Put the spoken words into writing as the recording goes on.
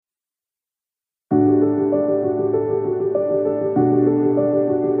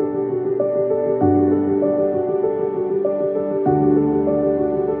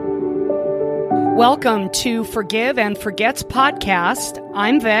Welcome to Forgive and Forget's podcast.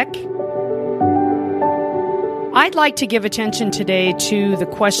 I'm Vic. I'd like to give attention today to the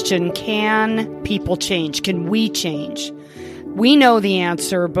question, can people change? Can we change? We know the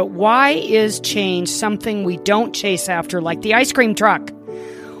answer, but why is change something we don't chase after like the ice cream truck?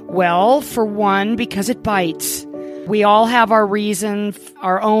 Well, for one, because it bites. We all have our reason,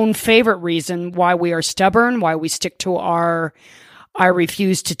 our own favorite reason why we are stubborn, why we stick to our I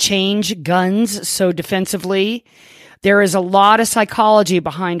refuse to change guns so defensively. There is a lot of psychology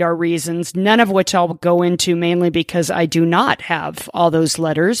behind our reasons, none of which I'll go into mainly because I do not have all those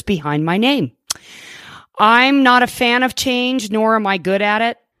letters behind my name. I'm not a fan of change, nor am I good at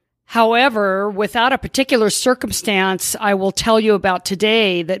it. However, without a particular circumstance I will tell you about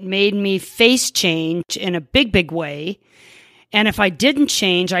today that made me face change in a big way, and if I didn't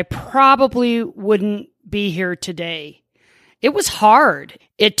change, I probably wouldn't be here today. It was hard.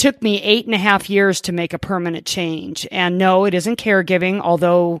 It took me 8.5 years to make a permanent change. And no, it isn't caregiving,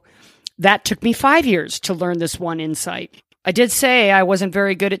 although that took me 5 years to learn this one insight. I did say I wasn't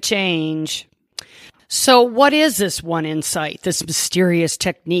very good at change. So what is this one insight, this mysterious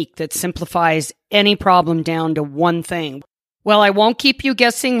technique that simplifies any problem down to one thing? Well, I won't keep you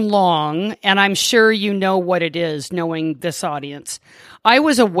guessing long, and I'm sure you know what it is, knowing this audience. I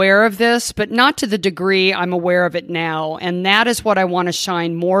was aware of this, but not to the degree I'm aware of it now, and that is what I want to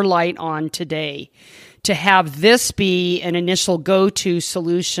shine more light on today, to have this be an initial go-to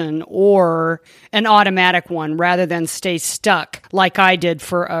solution or an automatic one rather than stay stuck like I did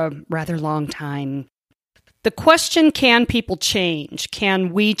for a rather long time. The question, can people change?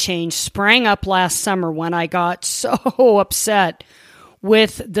 Can we change? Sprang up last summer when I got so upset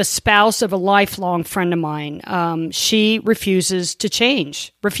with the spouse of a lifelong friend of mine. She refuses to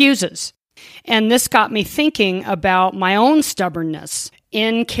change. Refuses. And this got me thinking about my own stubbornness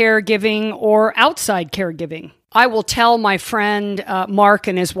in caregiving or outside caregiving. I will tell my friend Mark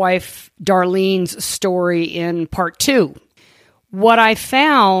and his wife Darlene's story in part 2. What I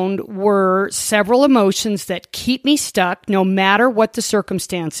found were several emotions that keep me stuck no matter what the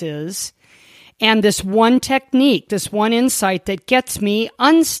circumstance is, and this one technique, this one insight that gets me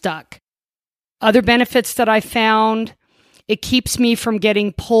unstuck. Other benefits that I found, it keeps me from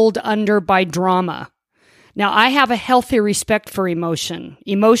getting pulled under by drama. Now, I have a healthy respect for emotion.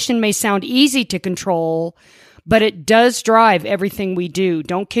 Emotion may sound easy to control, but it does drive everything we do.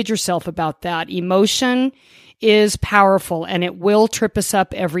 Don't kid yourself about that. Emotion is powerful, and it will trip us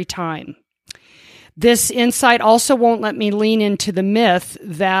up every time. This insight also won't let me lean into the myth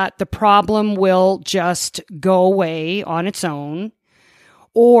that the problem will just go away on its own,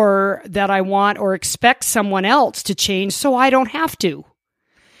 or that I want or expect someone else to change so I don't have to.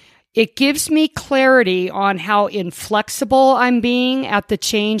 It gives me clarity on how inflexible I'm being at the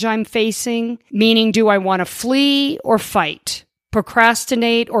change I'm facing, meaning do I want to flee or fight?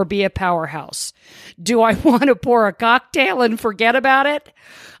 Procrastinate or be a powerhouse? Do I want to pour a cocktail and forget about it?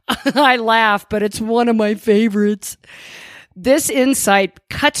 I laugh, but it's one of my favorites. This insight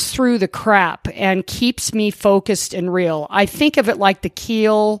cuts through the crap and keeps me focused and real. I think of it like the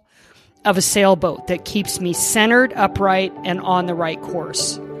keel of a sailboat that keeps me centered, upright, and on the right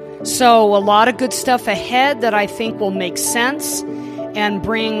course. So a lot of good stuff ahead that I think will make sense and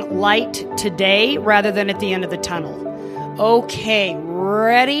bring light today rather than at the end of the tunnel. Okay,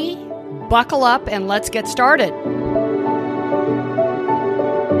 ready? Buckle up and let's get started.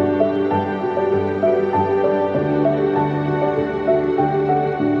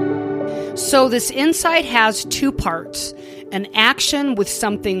 So this insight has two parts: an action with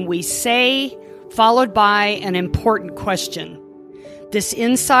something we say, followed by an important question. This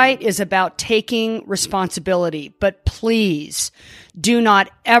insight is about taking responsibility, but please do not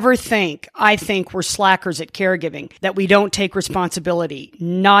ever think I think we're slackers at caregiving, that we don't take responsibility.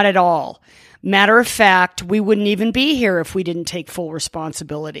 Not at all. Matter of fact, we wouldn't even be here if we didn't take full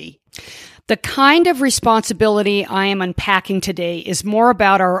responsibility. The kind of responsibility I am unpacking today is more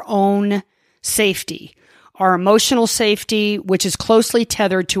about our own safety, our emotional safety, which is closely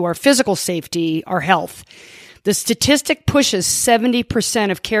tethered to our physical safety, our health. The statistic pushes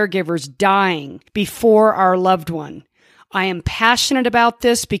 70% of caregivers dying before our loved one. I am passionate about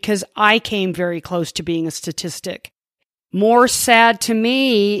this because I came very close to being a statistic. More sad to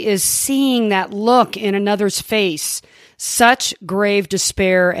me is seeing that look in another's face, such grave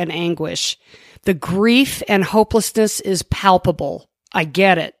despair and anguish. The grief and hopelessness is palpable. I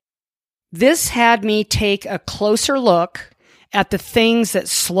get it. This had me take a closer look at the things that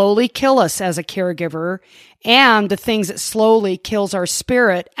slowly kill us as a caregiver and the things that slowly kills our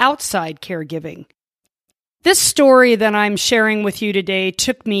spirit outside caregiving. This story that I'm sharing with you today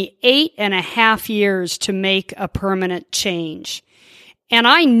took me 8.5 years to make a permanent change. And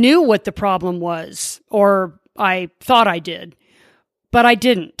I knew what the problem was, or I thought I did, but I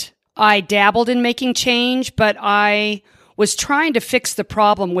didn't. I dabbled in making change, but I was trying to fix the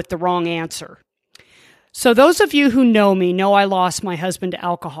problem with the wrong answer. So those of you who know me know I lost my husband to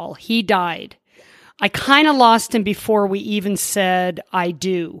alcohol. He died. I kind of lost him before we even said I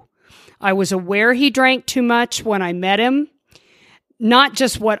do. I was aware he drank too much when I met him. Not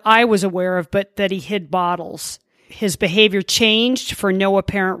just what I was aware of, but that he hid bottles. His behavior changed for no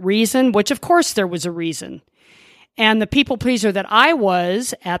apparent reason, which of course there was a reason. And the people pleaser that I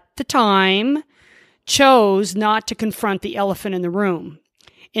was at the time chose not to confront the elephant in the room.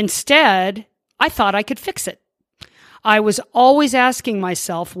 Instead, I thought I could fix it. I was always asking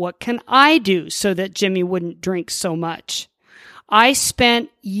myself, what can I do so that Jimmy wouldn't drink so much? I spent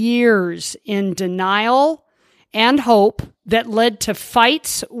years in denial and hope that led to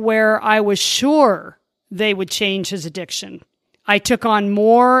fights where I was sure they would change his addiction. I took on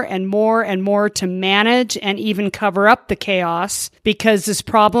more and more and more to manage and even cover up the chaos because this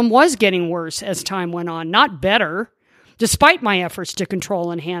problem was getting worse as time went on, not better, despite my efforts to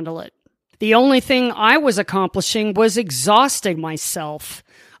control and handle it. The only thing I was accomplishing was exhausting myself.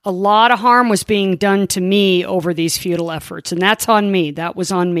 A lot of harm was being done to me over these futile efforts, and that's on me. That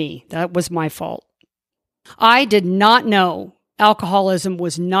was on me. That was my fault. I did not know alcoholism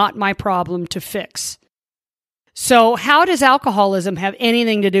was not my problem to fix. So how does alcoholism have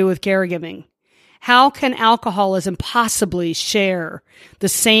anything to do with caregiving? How can alcoholism possibly share the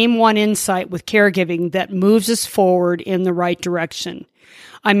same one insight with caregiving that moves us forward in the right direction?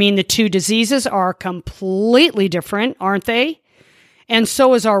 I mean, the two diseases are completely different, aren't they? And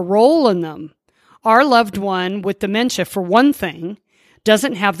so is our role in them. Our loved one with dementia, for one thing,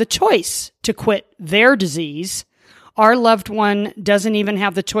 doesn't have the choice to quit their disease. Our loved one doesn't even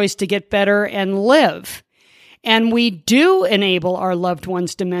have the choice to get better and live. And we do enable our loved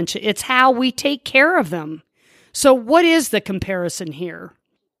one's dementia. It's how we take care of them. So what is the comparison here?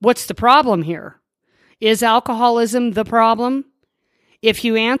 What's the problem here? Is alcoholism the problem? If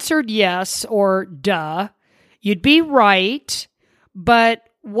you answered yes or duh, you'd be right. But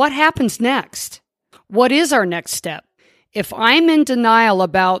what happens next? What is our next step? If I'm in denial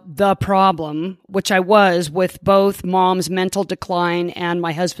about the problem, which I was with both Mom's mental decline and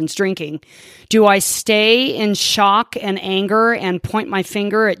my husband's drinking, do I stay in shock and anger and point my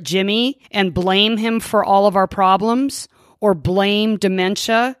finger at Jimmy and blame him for all of our problems? Or blame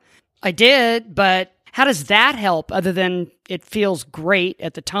dementia? I did, but how does that help other than it feels great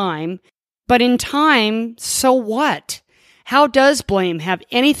at the time? But in time, so what? How does blame have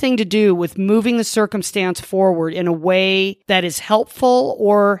anything to do with moving the circumstance forward in a way that is helpful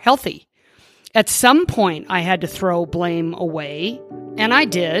or healthy? At some point, I had to throw blame away, and I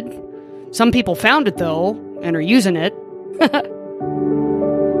did. Some people found it, though, and are using it.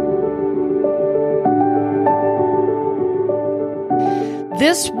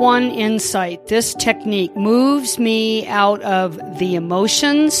 This one insight, this technique, moves me out of the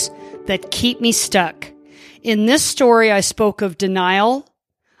emotions that keep me stuck. In this story, I spoke of denial.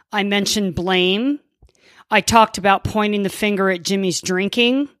 I mentioned blame. I talked about pointing the finger at Jimmy's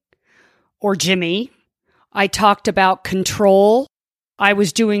drinking, or Jimmy. I talked about control. I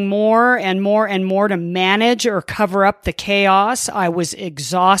was doing more and more and more to manage or cover up the chaos. I was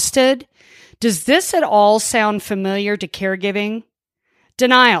exhausted. Does this at all sound familiar to caregiving?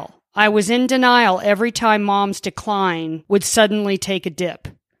 Denial. I was in denial every time Mom's decline would suddenly take a dip.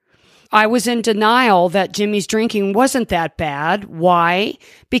 I was in denial that Jimmy's drinking wasn't that bad. Why?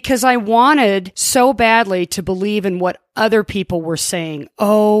 Because I wanted so badly to believe in what other people were saying.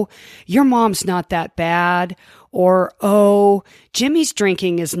 Oh, your mom's not that bad. Or, oh, Jimmy's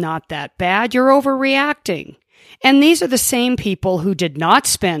drinking is not that bad. You're overreacting. And these are the same people who did not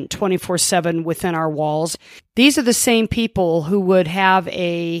spend 24/7 within our walls. These are the same people who would have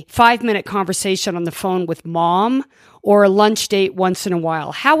a 5-minute conversation on the phone with Mom or a lunch date once in a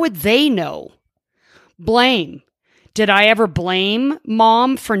while. How would they know? Blame. Did I ever blame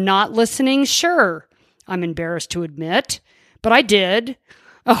Mom for not listening? Sure. I'm embarrassed to admit, but I did.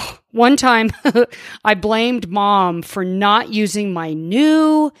 Oh, one time I blamed Mom for not using my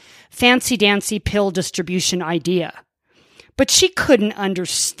new fancy-dancy pill distribution idea. But she couldn't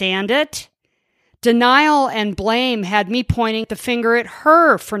understand it. Denial and blame had me pointing the finger at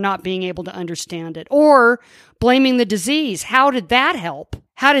her for not being able to understand it, or blaming the disease. How did that help?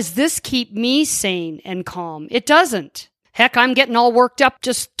 How does this keep me sane and calm? It doesn't. Heck, I'm getting all worked up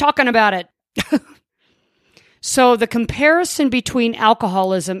just talking about it. So the comparison between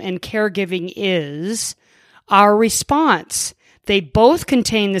alcoholism and caregiving is, our response. They both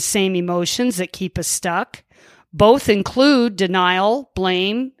contain the same emotions that keep us stuck. Both include denial,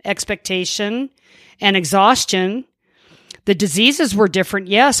 blame, expectation, and exhaustion. The diseases were different,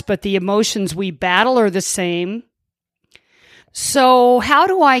 yes, but the emotions we battle are the same. So how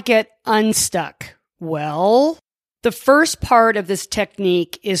do I get unstuck? Well, the first part of this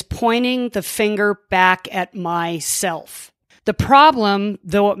technique is pointing the finger back at myself. The problem,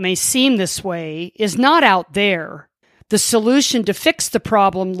 though it may seem this way, is not out there. The solution to fix the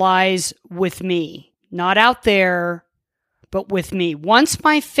problem lies with me. Not out there, but with me. Once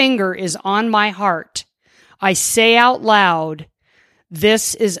my finger is on my heart, I say out loud,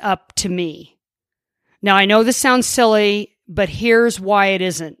 this is up to me. Now, I know this sounds silly, but here's why it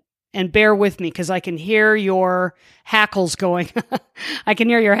isn't. And bear with me, because I can hear your hackles going. I can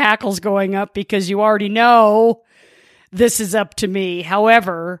hear your hackles going up because you already know this is up to me.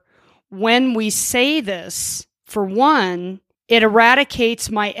 However, when we say this, for one, it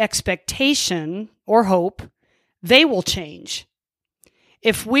eradicates my expectation or hope they will change.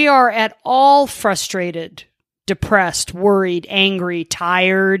 If we are at all frustrated, depressed, worried, angry,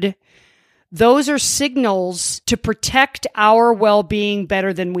 tired, those are signals to protect our well-being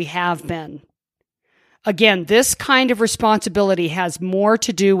better than we have been. Again, this kind of responsibility has more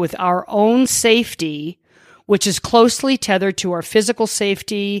to do with our own safety, which is closely tethered to our physical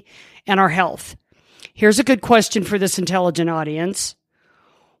safety and our health. Here's a good question for this intelligent audience.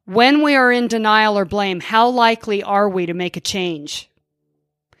 When we are in denial or blame, how likely are we to make a change?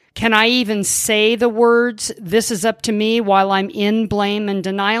 Can I even say the words, this is up to me, while I'm in blame and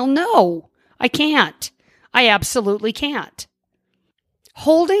denial? No, I can't. I absolutely can't.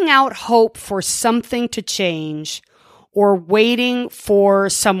 Holding out hope for something to change or waiting for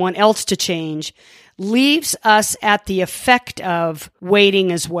someone else to change leaves us at the effect of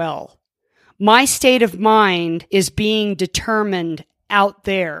waiting as well. My state of mind is being determined out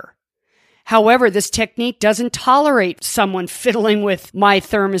there. However, this technique doesn't tolerate someone fiddling with my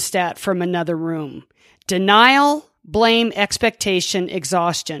thermostat from another room. Denial, blame, expectation,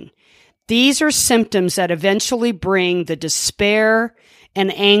 exhaustion. These are symptoms that eventually bring the despair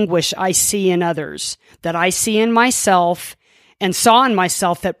and anguish I see in others, that I see in myself and saw in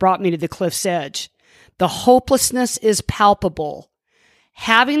myself that brought me to the cliff's edge. The hopelessness is palpable.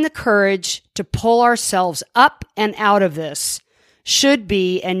 Having the courage to pull ourselves up and out of this should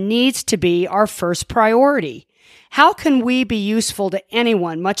be and needs to be our first priority. How can we be useful to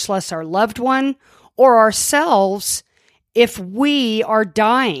anyone, much less our loved one or ourselves, if we are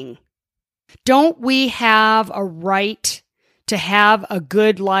dying? Don't we have a right to have a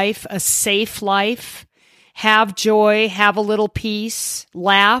good life, a safe life, have joy, have a little peace,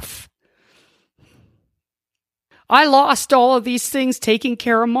 laugh? I lost all of these things taking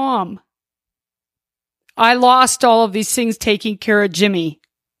care of Mom. I lost all of these things taking care of Jimmy.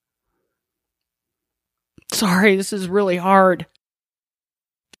 Sorry, this is really hard.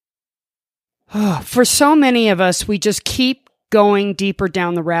 For so many of us, we just keep going deeper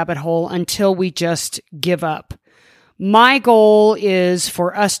down the rabbit hole until we just give up. My goal is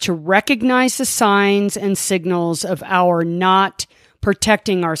for us to recognize the signs and signals of our not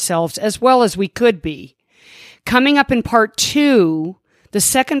protecting ourselves as well as we could be. Coming up in part 2, the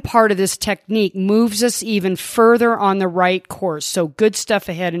second part of this technique moves us even further on the right course. So good stuff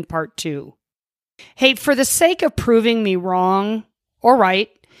ahead in part 2. Hey, for the sake of proving me wrong or right,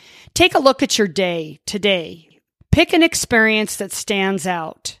 take a look at your day today. Pick an experience that stands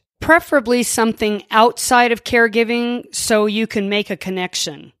out, preferably something outside of caregiving so you can make a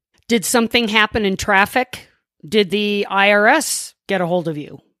connection. Did something happen in traffic? Did the IRS get a hold of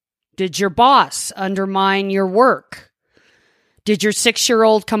you? Did your boss undermine your work? Did your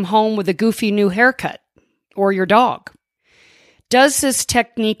 6-year-old come home with a goofy new haircut? Or your dog? Does this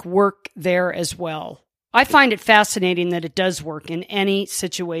technique work there as well? I find it fascinating that it does work in any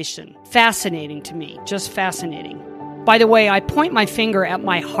situation. Fascinating to me, just fascinating. By the way, I point my finger at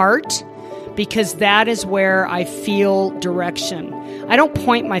my heart because that is where I feel direction. I don't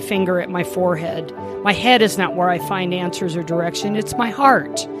point my finger at my forehead. My head is not where I find answers or direction. It's my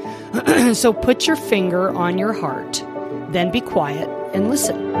heart. So put your finger on your heart, then be quiet and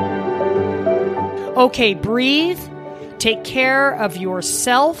listen. Okay, breathe, take care of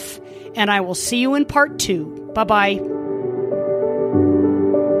yourself, and I will see you in part 2. Bye-bye.